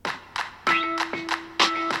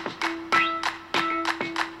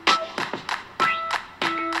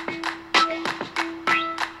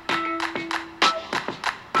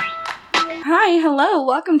hello.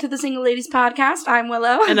 Welcome to the Single Ladies Podcast. I'm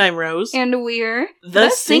Willow. And I'm Rose. And we're the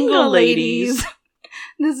Single Ladies.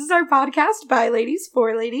 This is our podcast by ladies,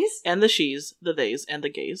 for ladies. And the she's, the theys, and the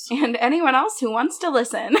gays. And anyone else who wants to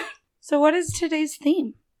listen. So what is today's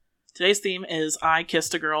theme? Today's theme is I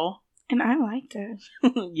Kissed a Girl. And I liked it.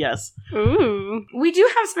 Yes. Ooh. We do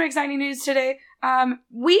have some exciting news today.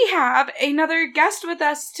 We have another guest with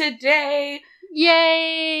us today.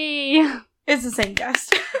 Yay! It's the same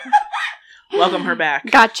guest. Welcome her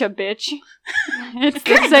back. Gotcha, bitch. It's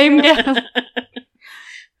the same guest.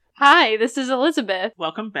 Hi, this is Elizabeth.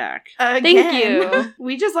 Welcome back. Again. Thank you.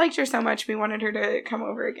 We just liked her so much we wanted her to come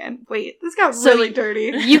over again. Wait, this got really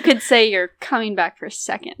dirty. You could say you're coming back for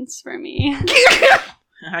seconds for me.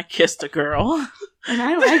 I kissed a girl. And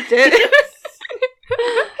I liked it.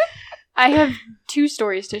 I have 2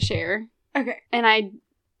 stories to share. Okay. And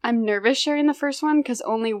I'm nervous sharing the first one because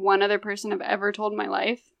only one other person I've ever told in my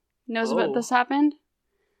life knows about this happened.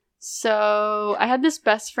 So I had this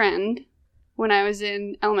best friend when I was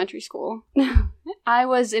in elementary school. I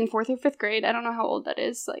was in 4th or 5th grade. I don't know how old that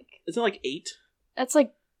is. Is it like 8? That's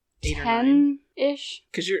like 8 or 9? 10-ish.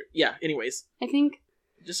 Because anyways. I think.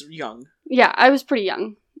 Just young. Yeah, I was pretty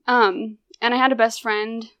young. And I had a best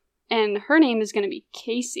friend, and her name is going to be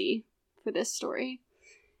Casey for this story.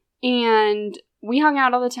 And we hung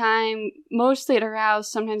out all the time, mostly at her house,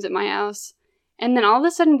 sometimes at my house. And then all of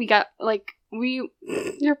a sudden we got,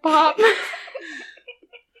 your pop.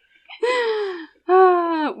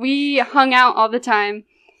 We hung out all the time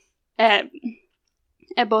at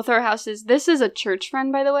both our houses. This is a church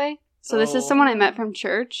friend, by the way. So this is someone I met from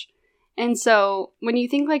church. And so when you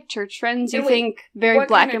think like church friends, you think very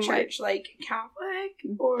black and white. Church? Like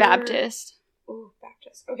Catholic or Baptist. Oh,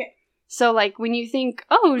 Baptist. Okay. So like when you think,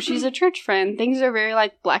 oh, she's a church friend, things are very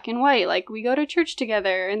like black and white. Like we go to church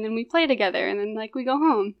together and then we play together and then like we go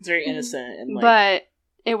home. It's very innocent and like. But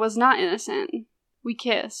it was not innocent. We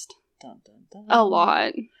kissed. Dun, dun, dun. A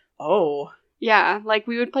lot. Oh. Yeah, like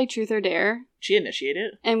we would play Truth or Dare. She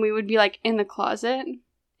initiated? And we would be like in the closet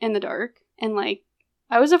in the dark. And like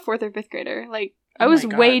I was a 4th or 5th grader. Like I was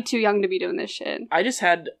way too young to be doing this shit. I just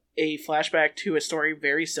had a flashback to a story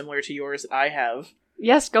very similar to yours that I have.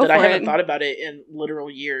 Yes, go for it. That I haven't thought about it in literal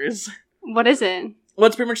years. What is it? Well,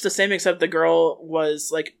 it's pretty much the same, except the girl was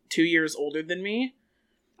like 2 years older than me.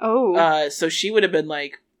 Oh. So she would have been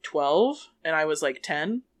like 12, and I was like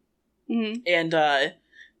 10. Mm-hmm. And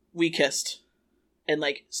we kissed, and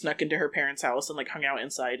like snuck into her parents' house and like hung out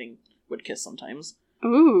inside and would kiss sometimes.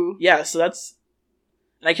 Ooh. Yeah, so that's.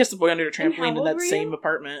 And I kissed a boy under a trampoline in that same you?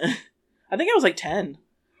 apartment. I think I was like 10.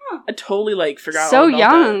 I totally, like, forgot so all about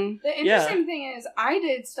young. The interesting thing is, I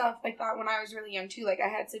did stuff like that when I was really young, too. Like, I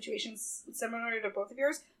had situations similar to both of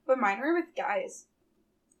yours, but mine were with guys.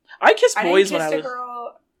 I kissed boys when I was.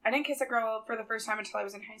 I didn't kiss a girl for the first time until I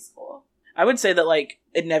was in high school. I would say that, like,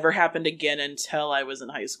 it never happened again until I was in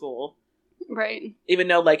high school. Right. Even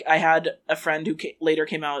though, like, I had a friend who later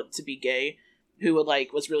came out to be gay, who,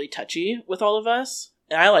 like, was really touchy with all of us.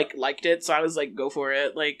 And I, like, liked it, so I was like, go for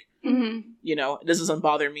it. Like, you know, this doesn't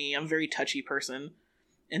bother me. I'm a very touchy person.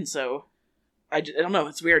 And so, I don't know,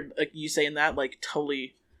 it's weird. Like, you saying that, like,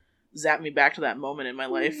 totally zapped me back to that moment in my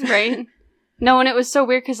life. Right. No, and it was so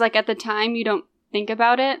weird, because, like, at the time, you don't think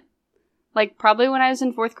about it. Like, probably when I was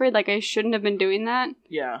in 4th grade, like, I shouldn't have been doing that.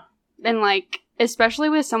 Yeah. And, like, especially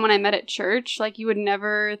with someone I met at church, like, you would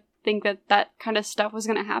never think that that kind of stuff was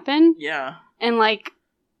going to happen. Yeah. And, like,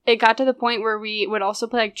 it got to the point where we would also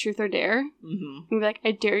play, like, Truth or Dare. Mm-hmm. And we'd be like,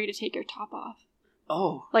 I dare you to take your top off.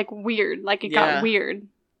 Oh. Like, weird. Like, it got weird.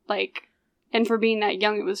 Like, and for being that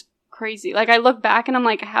young, it was crazy. Like, I look back and I'm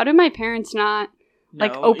like, how did my parents not,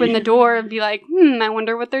 like, open the door and be like, I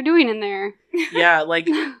wonder what they're doing in there? Yeah, like,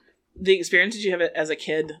 the experiences you have as a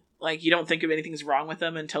kid, like, you don't think of anything's wrong with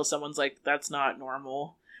them until someone's like, that's not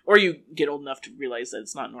normal. Or you get old enough to realize that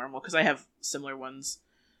it's not normal. Because I have similar ones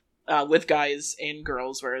with guys and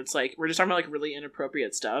girls where it's like, we're just talking about, like, really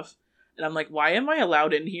inappropriate stuff. And I'm like, why am I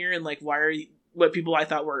allowed in here? And, like, why are you, what people I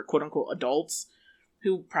thought were quote-unquote adults,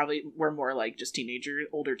 who probably were more, like, just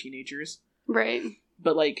older teenagers. Right.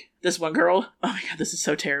 But, like, this one girl, oh my god, this is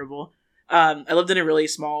so terrible. I lived in a really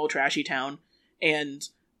small, trashy town, and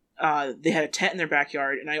they had a tent in their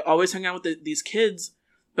backyard, and I always hung out with these kids,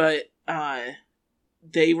 but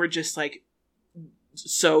they were just, like,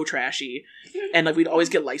 so trashy. And, like, we'd always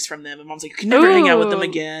get lice from them, and Mom's like, you can never hang out with them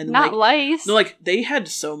again. Not like, lice. No, like, they had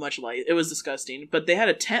so much lice. It was disgusting. But they had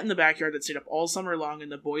a tent in the backyard that stayed up all summer long, and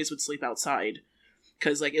the boys would sleep outside.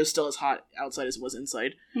 Because, like, it was still as hot outside as it was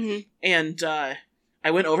inside. Mm-hmm. And I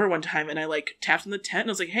went over one time, and I, like, tapped on the tent,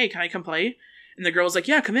 and I was like, hey, can I come play? And the girl was like,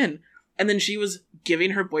 yeah, come in. And then she was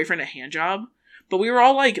giving her boyfriend a hand job but we were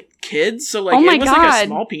all like kids, so like it was like a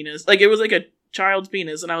small penis, like it was like a child's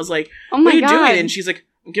penis, and I was like, "What are you doing?" And she's like,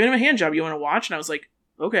 "I'm giving him a hand job. You want to watch?" And I was like,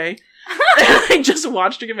 "Okay." I just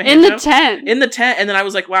watched her give him a hand job in the tent, and then I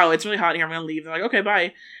was like, "Wow, it's really hot in here. I'm gonna leave." They're like, "Okay,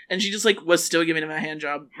 bye." And she just like was still giving him a hand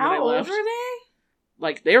job. How when I left. old were they?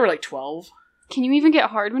 Like they were like 12. Can you even get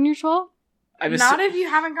hard when you're 12? Not if you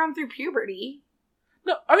haven't gone through puberty.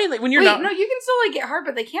 No, I mean, like, when you're not... No, you can still, like, get hard,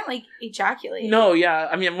 but they can't, like, ejaculate. No, yeah.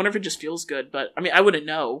 I mean, I wonder if it just feels good, but... I mean, I wouldn't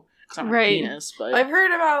know, because I'm a penis, but... I've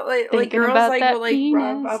heard about, like girls, like, will, like,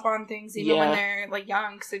 rub up on things even when they're, like,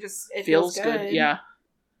 young, because it feels good. Yeah.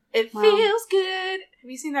 It feels good. Have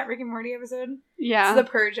you seen that Rick and Morty episode? Yeah. It's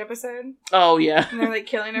the Purge episode. Oh, yeah. And they're, like,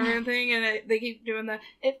 killing everything, and they keep doing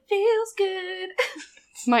it feels good.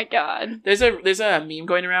 My God. There's a meme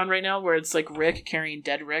going around right now where it's, like, Rick carrying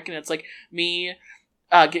dead Rick, and it's, like, me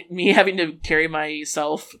having to carry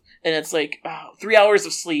myself, and it's like 3 hours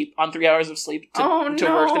of sleep on 3 hours of sleep to work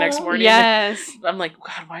the next morning. Yes. I'm like,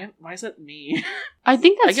 God, why is that me? I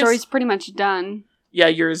think that story's pretty much done. Yeah,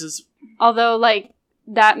 yours is. Although, like,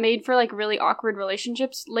 that made for, like, really awkward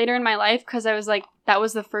relationships later in my life, because I was like, that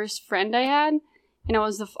was the first friend I had, and it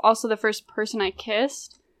was also the first person I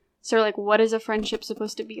kissed. So, like, what is a friendship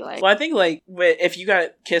supposed to be like? Well, I think, like, if you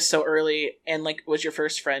got kissed so early and, like, was your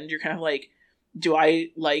first friend, you're kind of like, do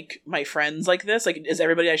I like my friends like this? Like, is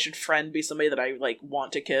everybody I should friend be somebody that I, like,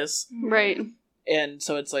 want to kiss? Right. And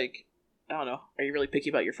so it's like, I don't know. Are you really picky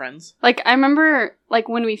about your friends? Like, I remember, like,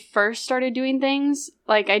 when we first started doing things,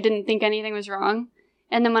 like, I didn't think anything was wrong.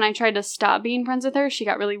 And then when I tried to stop being friends with her, she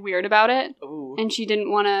got really weird about it. Ooh. And she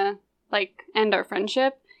didn't want to, like, end our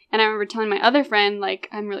friendship. And I remember telling my other friend, like,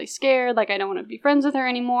 I'm really scared. Like, I don't want to be friends with her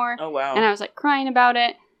anymore. Oh, wow. And I was, like, crying about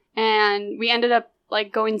it. And we ended up,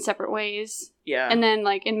 like, going separate ways. Yeah. And then,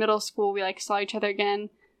 like, in middle school, we, like, saw each other again.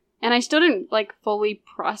 And I still didn't, like, fully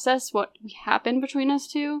process what happened between us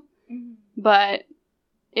two. Mm-hmm. But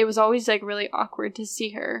it was always, like, really awkward to see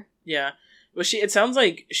her. Yeah. Well, it sounds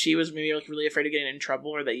like she was maybe, like, really afraid of getting in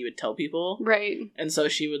trouble or that you would tell people. Right. And so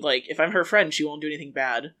she would, like, if I'm her friend, she won't do anything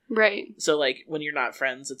bad. Right. So, like, when you're not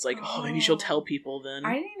friends, it's like, maybe she'll tell people then.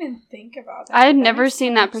 I didn't even think about that. I had never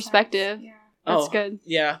seen that perspective. Yeah. That's good.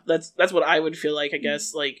 Yeah, that's what I would feel like, I guess.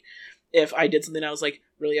 Mm-hmm. Like, if I did something I was, like,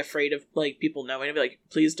 really afraid of, like, people knowing, I'd be like,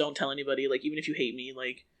 please don't tell anybody. Like, even if you hate me,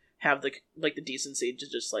 like, have, the decency to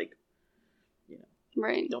just, like, you know.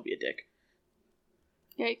 Right. Don't be a dick.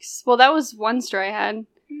 Yikes. Well, that was one story I had.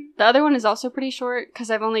 The other one is also pretty short,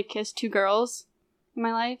 because I've only kissed 2 girls in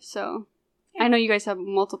my life, so I know you guys have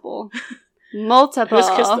multiple.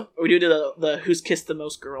 Multiple. We do the who's kissed the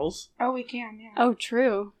most girls. Oh, we can, yeah. Oh,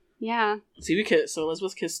 true. Yeah. See, so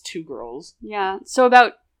Elizabeth kissed 2 girls. Yeah. So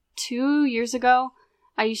about 2 years ago,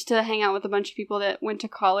 I used to hang out with a bunch of people that went to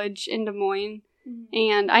college in Des Moines,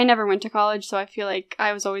 and I never went to college, so I feel like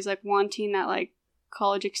I was always, like, wanting that, like,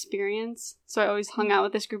 college experience. So I always hung out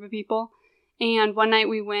with this group of people. And one night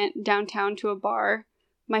we went downtown to a bar,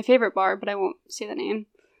 my favorite bar, but I won't say the name.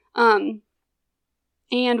 And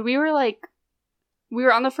we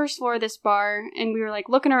were on the first floor of this bar, and we were, like,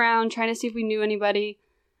 looking around, trying to see if we knew anybody.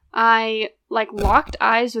 I, like, locked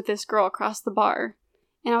eyes with this girl across the bar.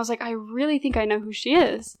 And I was like, I really think I know who she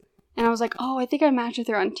is. And I was like, oh, I think I matched with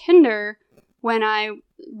her on Tinder when I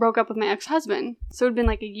broke up with my ex-husband. So it had been,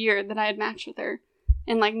 like, a year that I had matched with her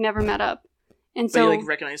and, like, never met up. And so, but you, like,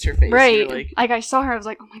 recognized her face. Right. Like, I saw her, I was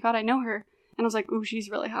like, oh my God, I know her. And I was like, ooh, she's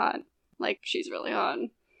really hot. Like, she's really hot.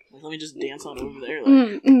 Like, let me just dance on over there.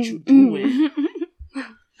 Like, what you doing?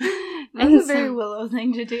 That's a very Willow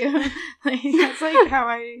thing to do. Like, that's, like, how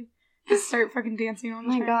I start fucking dancing all the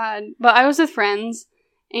time. Oh my God. But I was with friends,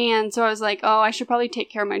 and so I was like, oh, I should probably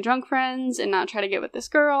take care of my drunk friends and not try to get with this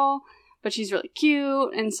girl, but she's really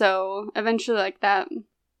cute. And so eventually, like, that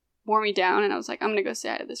wore me down, and I was like, I'm gonna go say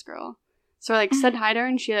hi to this girl. So I, like, said hi to her,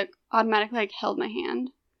 and she, like, automatically, like, held my hand.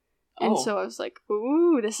 And so I was like,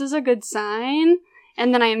 ooh, this is a good sign.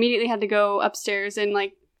 And then I immediately had to go upstairs and,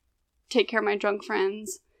 like, take care of my drunk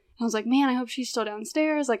friends. And I was like, man, I hope she's still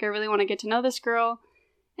downstairs. Like, I really want to get to know this girl.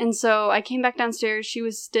 And so I came back downstairs. She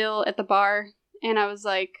was still at the bar. And I was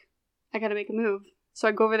like, I gotta make a move. So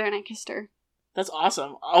I go over there and I kissed her. That's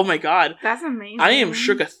awesome. Oh my God. That's amazing. I am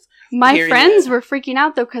shooketh. My friends were freaking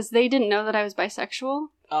out, though, because they didn't know that I was bisexual.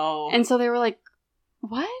 Oh. And so they were like,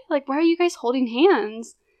 what? Like, why are you guys holding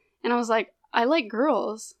hands? And I was like, I like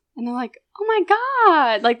girls. And they're like, oh my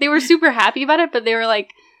God. Like, they were super happy about it, but they were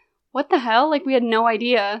like, what the hell? Like, we had no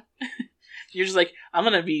idea. You're just like, I'm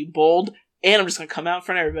going to be bold, and I'm just going to come out in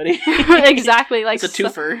front of everybody. Exactly. Like, it's a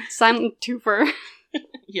twofer. Silent twofer.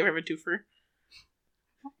 You ever have a twofer?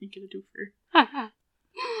 You get a twofer.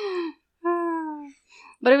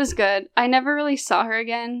 But it was good. I never really saw her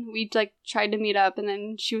again. We, like, tried to meet up, and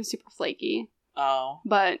then she was super flaky. Oh.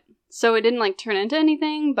 But, so it didn't, like, turn into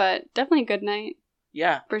anything, but definitely a good night.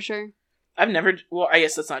 Yeah. For sure. I've never, well, I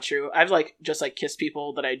guess that's not true. I've, like, just, like, kissed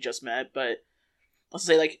people that I just met, but let's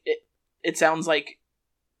say, like, it sounds like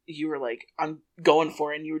you were, like, I'm going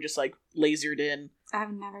for it, and you were just, like, lasered in.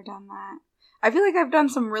 I've never done that. I feel like I've done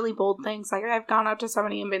some really bold things. Like, I've gone up to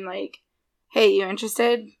somebody and been like, hey, you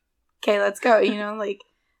interested? Okay, let's go. You know, like,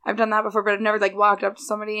 I've done that before, but I've never, like, walked up to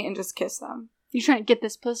somebody and just kissed them. You trying to get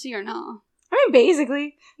this pussy or no? I mean,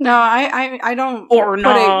 basically. No, I don't or put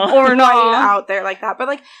no. it or not out there like that. But,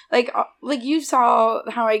 like you saw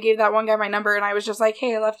how I gave that one guy my number, and I was just like,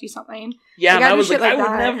 hey, I left you something. Yeah, like, and I was like, like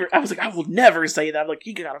I will never say that. I'm like,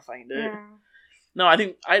 you gotta find it. Yeah. No, I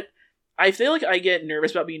think, I feel like I get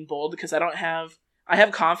nervous about being bold because I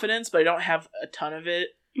have confidence, but I don't have a ton of it.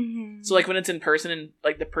 Mm-hmm. So, like, when it's in person and,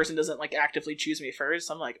 like, the person doesn't, like, actively choose me first,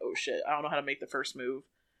 I'm like, oh shit, I don't know how to make the first move.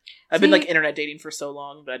 I've been, like, internet dating for so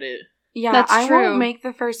long that it... Yeah, That's I true. won't make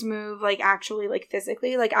the first move, like, actually, like,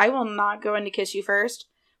 physically. Like, I will not go in to kiss you first,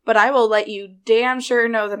 but I will let you damn sure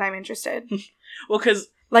know that I'm interested. Well, because...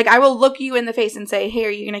 Like, I will look you in the face and say, hey, are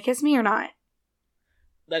you gonna kiss me or not?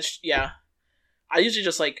 That's... Yeah. I usually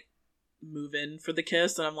just, like, move in for the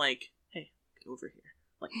kiss, and I'm like, hey, get over here.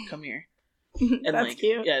 Like, come here. And That's like,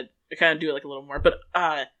 cute. Yeah, I kind of do it, like, a little more. But,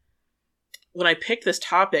 when I picked this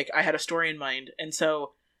topic, I had a story in mind, and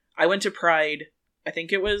so I went to Pride, I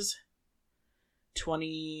think it was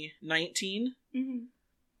 2019, Mm-hmm.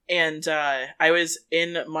 and I was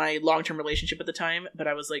in my long-term relationship at the time, but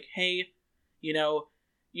I was like, hey, you know,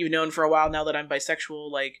 you've known for a while now that I'm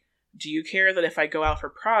bisexual, like, do you care that if I go out for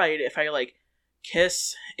Pride, if I, like,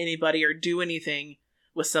 kiss anybody or do anything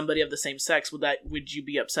with somebody of the same sex, would you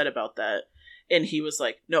be upset about that? And he was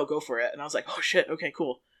like, no, go for it. And I was like, oh shit, okay,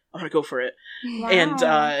 cool, I'm gonna go for it.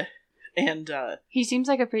 Wow. And He seems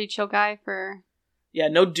like a pretty chill guy for... yeah,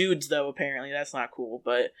 no dudes though, apparently. That's not cool,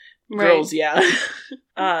 but Right. girls, yeah.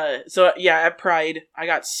 So yeah, at Pride, I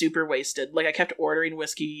got super wasted. Like, I kept ordering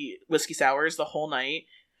whiskey sours the whole night.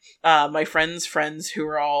 My friends who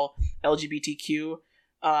are all LGBTQ,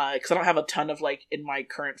 because I don't have a ton of, like, in my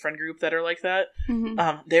current friend group that are like that.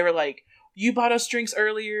 Mm-hmm. They were like, you bought us drinks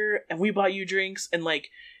earlier, and we bought you drinks, and, like,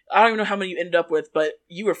 I don't even know how many you ended up with, but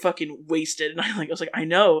you were fucking wasted. And I was like, I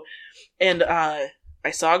know. And I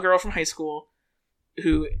saw a girl from high school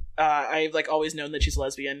who I've, like, always known that she's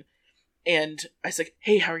lesbian, and I was like,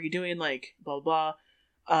 hey, how are you doing? Like, blah blah.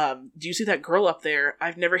 Do you see that girl up there?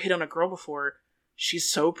 I've never hit on a girl before. She's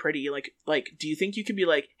so pretty. Like, do you think you could be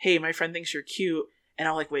like, hey, my friend thinks you're cute, and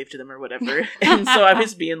I'll, like, wave to them or whatever. And so I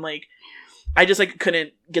was being like, I just, like,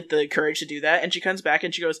 couldn't get the courage to do that. And she comes back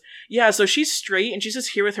and she goes, yeah, so she's straight and she's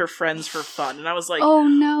just here with her friends for fun. And I was like, oh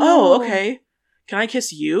no. Oh, okay. Can I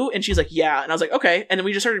kiss you? And she's like, yeah. And I was like, okay. And then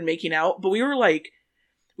we just started making out. But we were like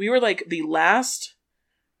the last,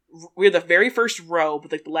 we were the very first row,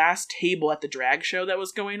 but, like, the last table at the drag show that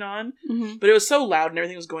was going on. Mm-hmm. But it was so loud and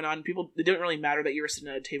everything was going on. It didn't really matter that you were sitting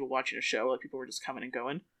at a table watching a show. Like, people were just coming and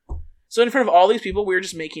going. So in front of all these people, we were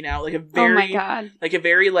just making out, like, Oh my god. like, a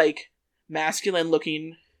very, like, masculine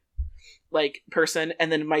looking, like, person,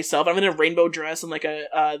 and then myself, I'm in a rainbow dress and, like,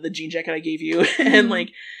 the jean jacket I gave you, and,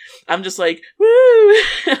 like, I'm just like, woo.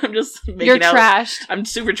 I'm just making You're out. trashed. I'm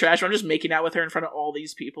super trashed. I'm just making out with her in front of all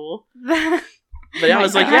these people. That- But I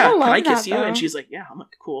was like, God. yeah, I can love I kiss that, you? though. And she's like, yeah. I'm like,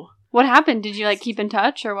 cool. What happened? Did you, like, keep in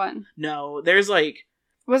touch or what? No, there's, like,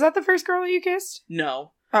 Was that the first girl that you kissed?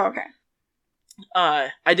 no. Oh, okay.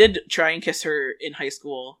 I did try and kiss her in high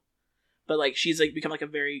school, but, like, she's, like, become, like,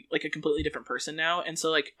 a completely different person now, and so,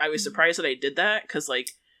 like, I was surprised that I did that, because,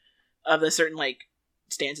 like, of the certain, like,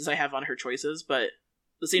 stances I have on her choices, but at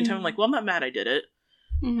the same time, I'm like, well, I'm not mad I did it.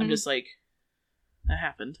 Mm-hmm. I'm just like, that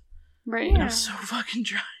happened. Right. And Yeah. I'm so fucking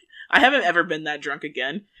drunk. I haven't ever been that drunk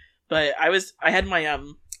again, but I had my,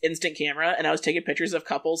 instant camera, and I was taking pictures of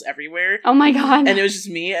couples everywhere, Oh my god. and it was just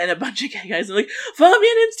me and a bunch of gay guys, and like, follow me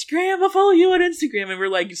on Instagram, I'll follow you on Instagram, and we're,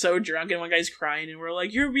 like, so drunk, and one guy's crying, and we're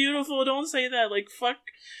like, you're beautiful, don't say that, like, fuck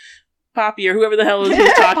Poppy, or whoever the hell he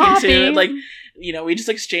was talking Poppy. to, like, you know, we just,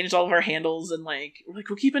 like, exchanged all of our handles, and, like, we're like,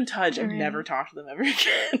 we'll keep in touch. I've Right. never talked to them ever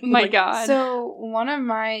again. my Like, god. So, one of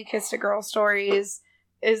my Kiss a Girl stories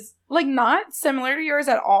is, like, not similar to yours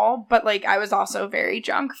at all, but, like, I was also very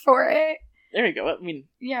drunk for it. there you go. I mean,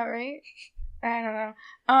 Yeah, right? I don't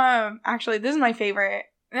know. Actually, this is my favorite.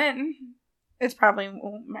 And it's probably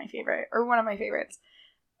my favorite, or one of my favorites.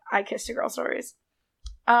 I kissed a girl stories.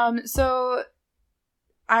 So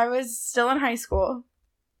I was still in high school,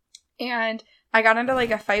 and I got into,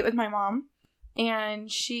 like, a fight with my mom,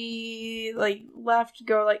 and she, like, left to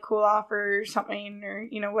go, like, cool off or something, or,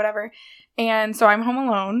 you know, whatever. And so I'm home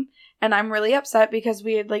alone, and I'm really upset because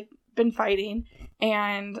we had, like, been fighting,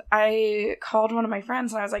 and I called one of my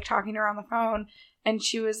friends, and I was, like, talking to her on the phone, and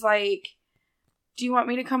she was like, do you want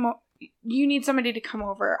me to come you need somebody to come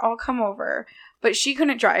over. I'll come over. But she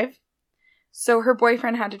couldn't drive, so her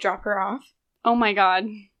boyfriend had to drop her off. Oh my god.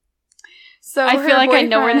 So I feel like I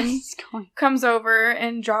know where this is going. Comes over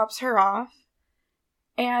and drops her off.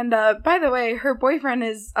 And, by the way, her boyfriend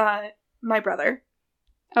is, my brother.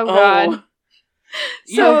 Oh god.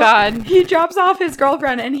 So oh god. He drops off his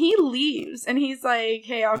girlfriend and he leaves. And he's like,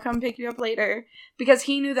 hey, I'll come pick you up later. Because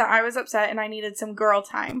he knew that I was upset and I needed some girl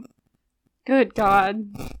time. Good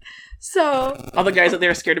god. So all the guys out there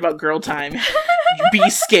are scared about girl time. Be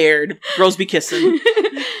scared. Girls be kissing.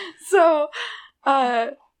 So,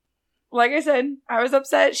 like I said, I was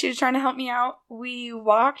upset. She was trying to help me out. We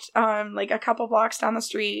walked, like a couple blocks down the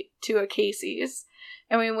street to a Casey's.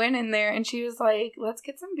 And we went in there and she was like, let's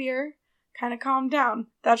get some beer. Kind of calm down.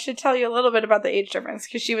 That should tell you a little bit about the age difference,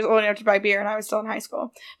 because she was old enough to buy beer and I was still in high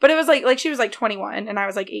school. But it was like she was like 21 and I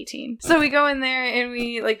was like 18. So we go in there and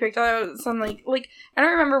we like picked out some like I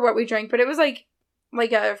don't remember what we drank, but it was like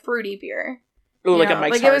a fruity beer. Oh, like a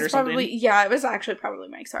Mike's Hard or something? Yeah, it was actually probably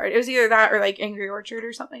Mike's Hard. It was either that or like Angry Orchard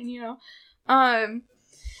or something, you know.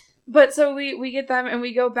 But so we get them and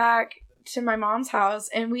we go back to my mom's house,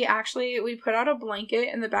 and we put out a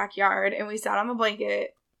blanket in the backyard and we sat on the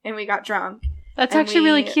blanket and we got drunk. That's actually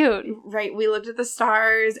really cute. Right. We looked at the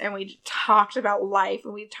stars and we talked about life,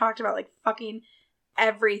 and we talked about like fucking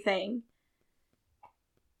everything.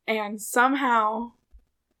 And somehow,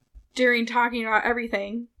 during talking about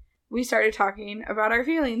everything, we started talking about our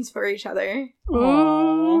feelings for each other.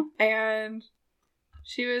 Aww. And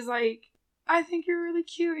she was like, I think you're really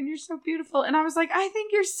cute and you're so beautiful. And I was like, I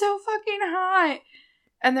think you're so fucking hot.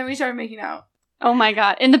 And then we started making out. Oh my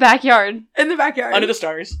god. In the backyard. In the backyard. Under the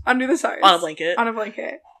stars. Under the stars. On a blanket. On a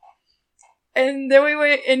blanket. And then we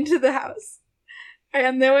went into the house.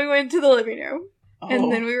 And then we went to the living room. Oh.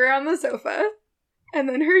 And then we were on the sofa. And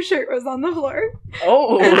then her shirt was on the floor.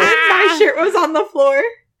 Oh. And then my shirt was on the floor.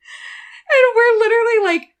 And we're literally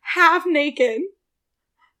like half naked.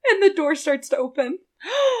 And the door starts to open.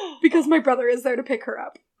 Because my brother is there to pick her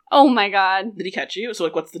up. Oh my god. Did he catch you? So,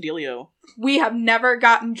 like, what's the dealio? We have never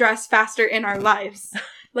gotten dressed faster in our lives.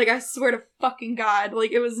 Like, I swear to fucking God.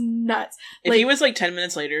 Like, it was nuts. If he was, like, 10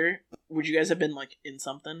 minutes later, would you guys have been, like, in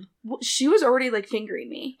something? Well, she was already, like, fingering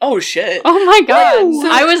me. Oh, shit. Oh my god.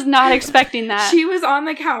 So I was not expecting that. She was on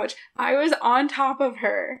the couch. I was on top of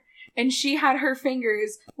her. And she had her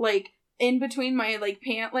fingers, like, in between my, like,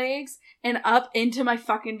 pant legs and up into my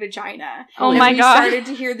fucking vagina. Oh and my god. we started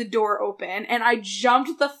to hear the door open, and I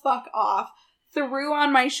jumped the fuck off, threw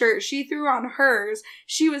on my shirt, she threw on hers.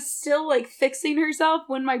 She was still, like, fixing herself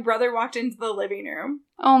when my brother walked into the living room.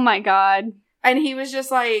 Oh my god. And he was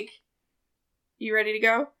just like, you ready to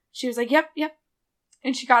go? She was like, yep.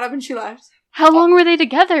 And she got up and she left. How long were they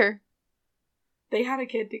together? They had a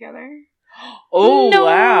kid together. Oh, no.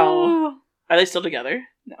 Wow. Are they still together?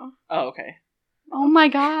 No. Oh, okay. Oh my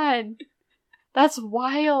god. That's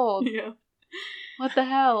wild. Yeah. What the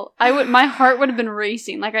hell? My heart would have been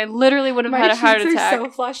racing. Like, I literally would have had a heart attack. My cheeks are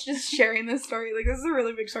so flushed just sharing this story. Like, this is a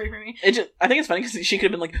really big story for me. I think it's funny because she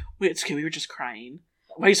could have been like, wait, it's okay, we were just crying.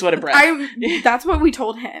 Why are you so out of breath? That's what we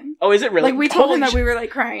told him. Oh, is it really? Like, we told him that we were,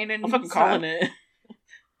 like, crying and I'm fucking stuff. calling it.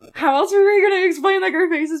 How else were we gonna explain, like, our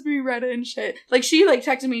faces being red and shit? Like, she, like,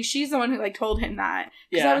 texted me. She's the one who, like, told him that.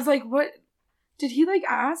 Because I was like, what? Did he, like,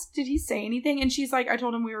 ask? Did he say anything? And she's like, I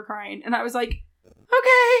told him we were crying. And I was like,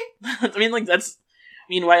 okay. I mean, like,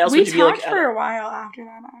 why else would you be like... We talked for a while after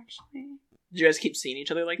that, actually. Did you guys keep seeing each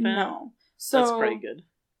other like that? No. So, that's pretty good.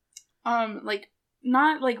 Like,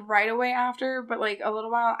 not, like, right away after, but, like, a little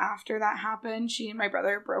while after that happened, she and my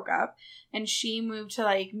brother broke up. And she moved to,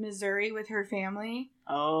 like, Missouri with her family.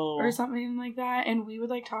 Oh. Or something like that. And we would,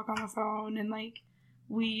 like, talk on the phone. And, like,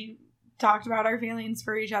 we talked about our feelings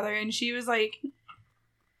for each other. And she was, like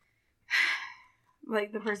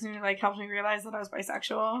the person who, like, helped me realize that I was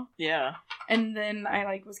bisexual. Yeah. And then I,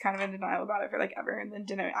 like, was kind of in denial about it for, like, ever. And then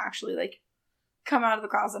didn't actually, like, come out of the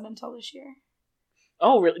closet until this year.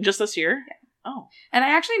 Oh, really? Just this year? Yeah. Oh. And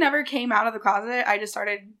I actually never came out of the closet. I just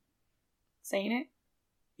started saying it.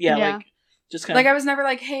 Yeah. Like, just kind of... Like, I was never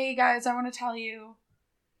like, hey, guys, I want to tell you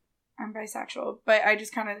I'm bisexual. But I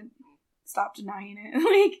just kind of stopped denying it.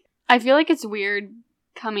 Like, I feel like it's weird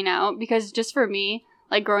coming out, because just for me,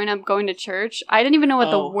 like, growing up going to church, I didn't even know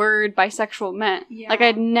what the word bisexual meant. Yeah. Like,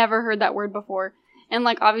 I'd never heard that word before. And,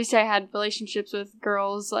 like, obviously I had relationships with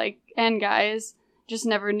girls, like, and guys, just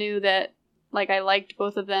never knew that like, I liked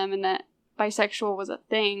both of them and that bisexual was a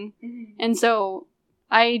thing. Mm-hmm. And so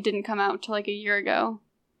I didn't come out till, like, a year ago.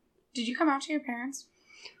 Did you come out to your parents?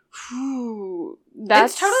 Whew,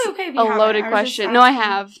 that's it's totally okay if you a haven't. loaded question. No, I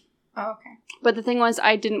have. Oh, okay. But the thing was,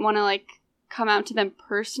 I didn't want to, like, come out to them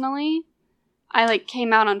personally. I, like,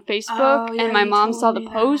 came out on Facebook, and my mom saw the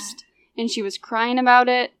post, and she was crying about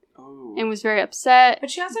it, and was very upset.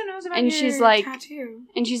 But she also knows about and your she's like, tattoo.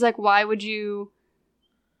 And she's like, why would you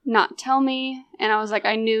not tell me? And I was like,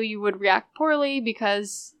 I knew you would react poorly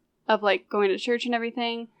because of, like, going to church and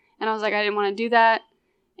everything. And I was like, I didn't want to do that.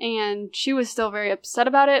 And she was still very upset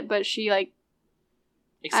about it, but she, like,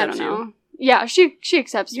 Accepts I don't know. you. Yeah, she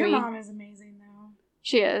accepts Your me. mom is amazing, though.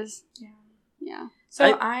 She is. Yeah. Yeah.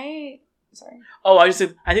 So sorry. Oh, I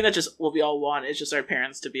think that's just what we all want. It's just our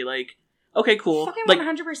parents to be like, okay, cool. Fucking like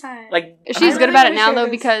 100%. Like She's good about it now, though,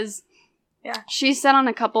 this. because she said on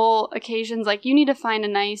a couple occasions, like, you need to find a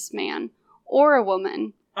nice man or a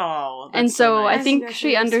woman. Oh, that's and so nice. I think that's she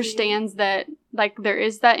really understands that, like, there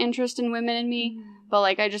is that interest in women in me, but,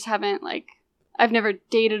 like, I just haven't, like, I've never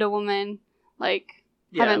dated a woman, like,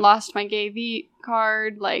 haven't lost my gay V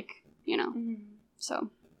card, like, you know, so.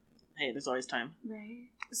 Hey, there's always time. Right.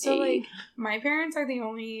 So, like, my parents are the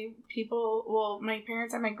only people, well, my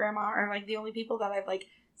parents and my grandma are, like, the only people that I've, like,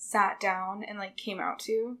 sat down and, like, came out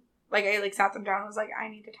to. Like, I, like, sat them down and was like, I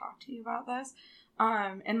need to talk to you about this.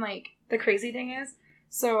 And, like, the crazy thing is,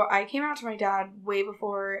 so I came out to my dad way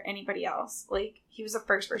before anybody else. Like, he was the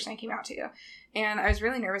first person I came out to. And I was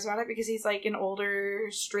really nervous about it because he's, like, an older,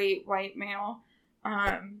 straight, white male.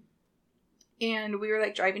 And we were,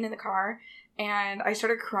 like, driving in the car. And I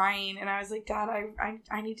started crying, and I was like, Dad,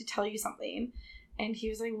 I need to tell you something. And he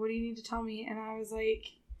was like, what do you need to tell me? And I was like,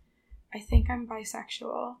 I think I'm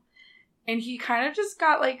bisexual. And he kind of just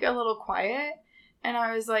got, like, a little quiet. And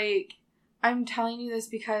I was like, I'm telling you this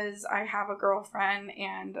because I have a girlfriend,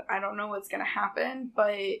 and I don't know what's going to happen,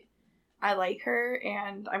 but I like her,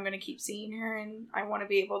 and I'm going to keep seeing her, and I want to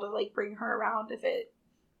be able to, like, bring her around if it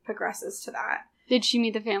progresses to that. Did she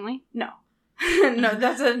meet the family? No. No,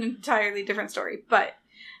 that's an entirely different story. But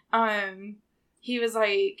he was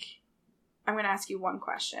like, I'm going to ask you one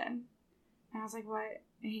question. And I was like, what?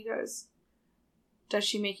 And he goes, does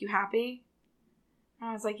she make you happy?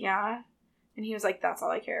 And I was like, yeah. And he was like, that's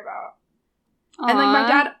all I care about. Aww. And, like, my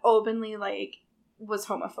dad openly, like, was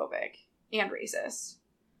homophobic and racist,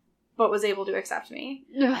 but was able to accept me.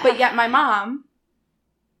 But yet my mom,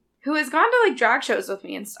 who has gone to, like, drag shows with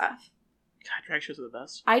me and stuff, God, drag shows are the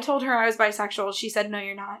best. I told her I was bisexual. She said, no,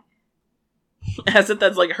 you're not. As if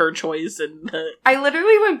that's, like, her choice. And I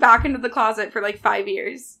literally went back into the closet for, like, 5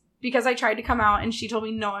 years because I tried to come out, and she told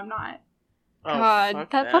me, no, I'm not. Oh, God,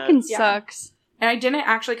 that fucking sucks. And I didn't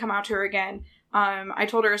actually come out to her again. I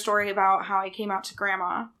told her a story about how I came out to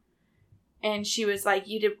Grandma, and she was like,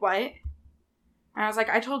 you did what? And I was like,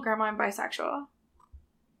 I told Grandma I'm bisexual.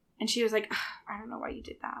 And she was like, I don't know why you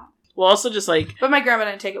did that. Well, also just, like... But my grandma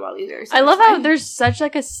didn't take it well either. So I love how there's such,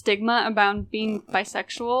 like, a stigma about being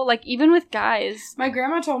bisexual. Like, even with guys. My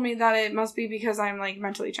grandma told me that it must be because I'm, like,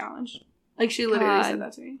 mentally challenged. Like, she literally said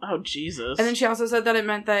that to me. Oh, Jesus. And then she also said that it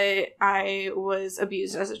meant that I was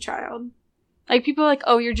abused as a child. Like, people are like,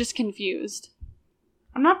 oh, you're just confused.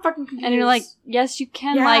 I'm not fucking confused. And you're like, yes, you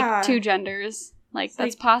can like two genders. Like,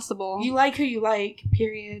 that's possible. You like who you like,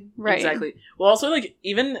 period. Right. Exactly. Well, also, like,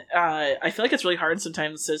 even, I feel like it's really hard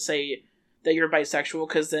sometimes to say that you're bisexual,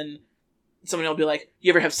 because then someone will be like,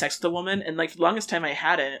 you ever have sex with a woman? And, like, for the longest time I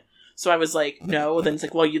hadn't. So I was like, no. Then it's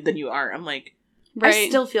like, well, then you are. I'm like... Right. I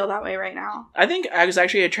still feel that way right now. I think I was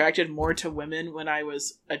actually attracted more to women when I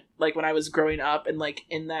was, when I was growing up and, like,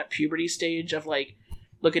 in that puberty stage of, like,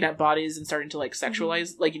 looking at bodies and starting to, like,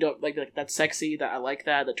 sexualize. Mm-hmm. Like, you know, like, that's sexy, that I like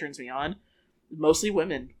that turns me on. Mostly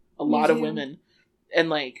women. A lot of women. And,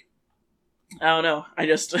 like, I don't know. I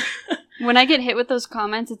just... When I get hit with those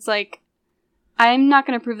comments, it's like, I'm not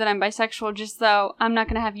going to prove that I'm bisexual, just though I'm not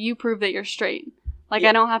going to have you prove that you're straight. Like,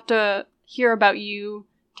 I don't have to hear about you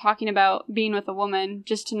talking about being with a woman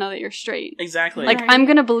just to know that you're straight. Exactly. Like, I'm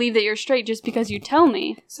going to believe that you're straight just because you tell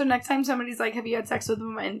me. So next time somebody's like, have you had sex with a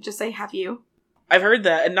woman? Just say, have you? I've heard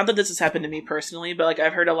that, and not that this has happened to me personally, but, like,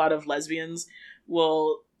 I've heard a lot of lesbians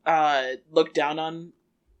will... look down on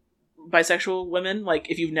bisexual women, like,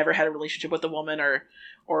 if you've never had a relationship with a woman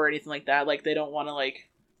or anything like that, like, they don't want to, like,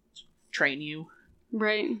 train you.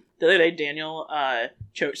 Right. The other day, Daniel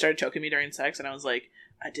started choking me during sex, and I was like,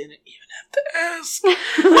 I didn't even have to ask.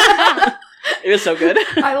 It was so good.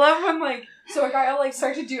 I love when, like, so a guy will, like,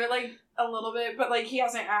 start to do it, like, a little bit, but, like, he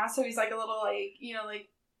hasn't asked, so he's, like, a little, like, you know, like...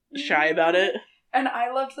 shy about it. And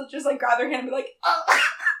I love to just, like, grab their hand and be like, oh...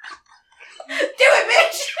 Do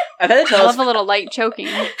it, bitch! I've had to tell I love a little light choking.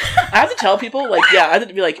 I have to tell people, like, yeah, I have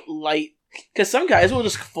to be like light. Because some guys will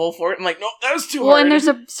just full for it and like, nope, that was too hard. Well, and there's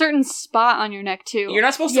a certain spot on your neck too. You're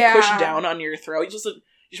not supposed to push down on your throat. You're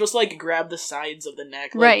supposed to like grab the sides of the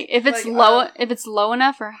neck. Like, right. If it's low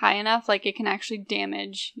enough or high enough, like it can actually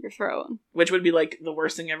damage your throat. Which would be like the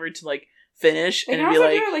worst thing ever to like finish. It and can it'd be also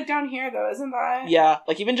like, do it like down here though, isn't that? Yeah,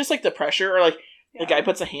 like even just like the pressure or like the guy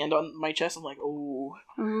puts a hand on my chest. I'm like, ooh,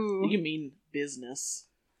 you mean business?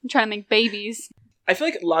 I'm trying to make babies. I feel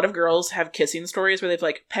like a lot of girls have kissing stories where they've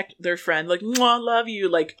like pecked their friend like, "Mwah, love you,"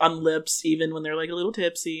 like on lips, even when they're like a little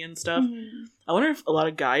tipsy and stuff. Mm-hmm. I wonder if a lot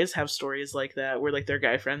of guys have stories like that where like their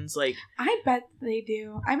guy friends like. I bet they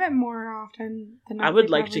do. I bet more often than not. I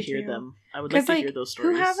would like to hear them. I would like to hear those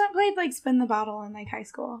stories. Who hasn't played like spin the bottle in like high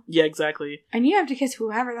school? Yeah, exactly. And you have to kiss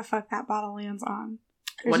whoever the fuck that bottle lands on.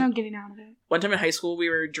 There's no getting out of it. One time in high school, we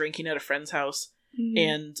were drinking at a friend's house,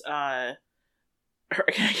 and I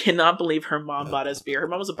cannot believe her mom bought us beer. Her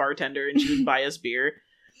mom was a bartender, and she would buy us beer.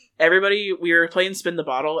 Everybody, we were playing spin the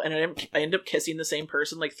bottle, and I ended up kissing the same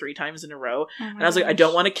person like 3 times in a row. And I was like, I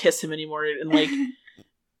don't want to kiss him anymore. And like,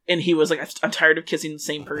 and he was like, I'm tired of kissing the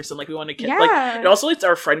same person. Like, we want to kiss. Yeah. Like, it also it's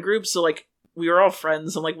our friend group, so like we were all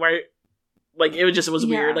friends. I'm like, why? Like, it was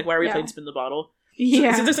weird. Like, why are we playing spin the bottle?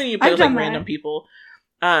 Yeah, so, it's something you play with like random people.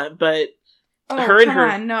 But.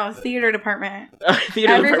 No, theater department.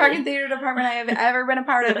 Every fucking theater department I have ever been a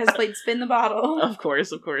part of has played spin the bottle. Of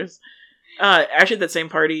course. Actually, that same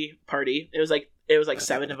party, it was like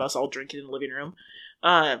 7 of us all drinking in the living room.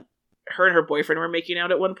 Her and her boyfriend were making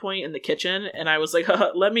out at one point in the kitchen, and I was like,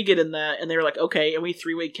 let me get in that. And they were like, okay, and we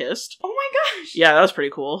 3-way kissed. Oh my gosh! Yeah, that was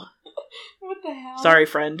pretty cool. What the hell? Sorry,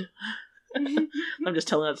 friend. I'm just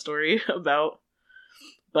telling that story about.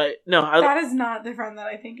 But no, that is not the friend that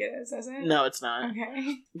I think it is it? No, it's not.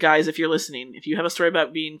 Okay. Guys, if you're listening, if you have a story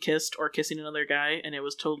about being kissed or kissing another guy and it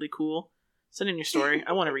was totally cool, send in your story.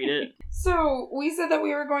 I want to read it. So, we said that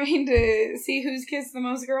we were going to see who's kissed the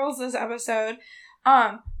most girls this episode.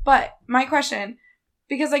 But my question,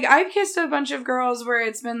 because like I've kissed a bunch of girls where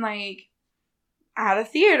it's been like at a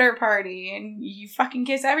theater party and you fucking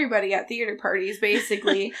kiss everybody at theater parties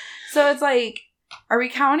basically. So it's like, are we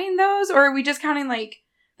counting those or are we just counting like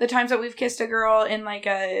the times that we've kissed a girl in like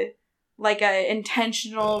a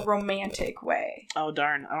intentional romantic way? Oh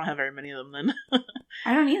darn, I don't have very many of them then.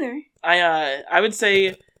 I don't either. I would say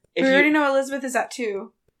if we already know Elizabeth is at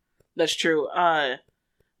 2. That's true.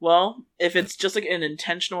 Well, if it's just like an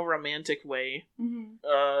intentional romantic way,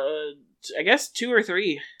 I guess 2 or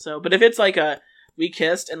 3. So, but if it's like we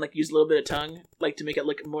kissed and like used a little bit of tongue, like to make it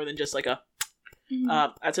look more than just like a,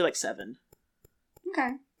 I'd say like 7. Okay,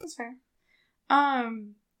 that's fair.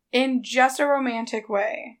 In just a romantic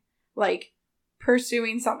way, like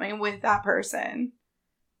pursuing something with that person.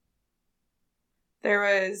 There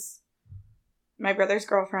was my brother's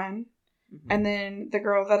girlfriend, and then the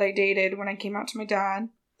girl that I dated when I came out to my dad,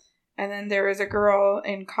 and then there was a girl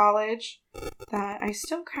in college that I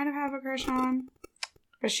still kind of have a crush on,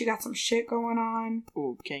 but she got some shit going on.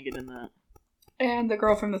 Ooh, can't get in that. And the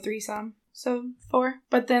girl from the threesome. So 4.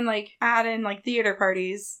 But then like add in like theater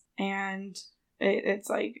parties and it's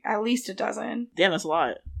like at least a dozen. Damn, that's a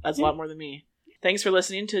lot. That's a lot more than me. Thanks for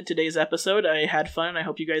listening to today's episode. I had fun, and I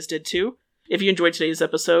hope you guys did too. If you enjoyed today's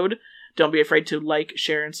episode, don't be afraid to like,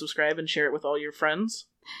 share, and subscribe, and share it with all your friends.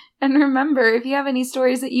 And remember, if you have any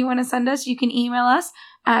stories that you want to send us, you can email us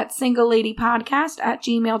at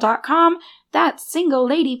singleladypodcast@gmail.com. That's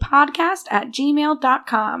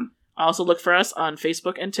singleladypodcast@gmail.com. Also look for us on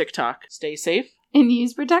Facebook and TikTok. Stay safe. And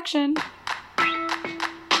use protection.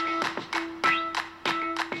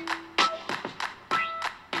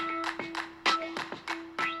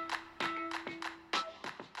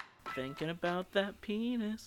 Thinking about that penis.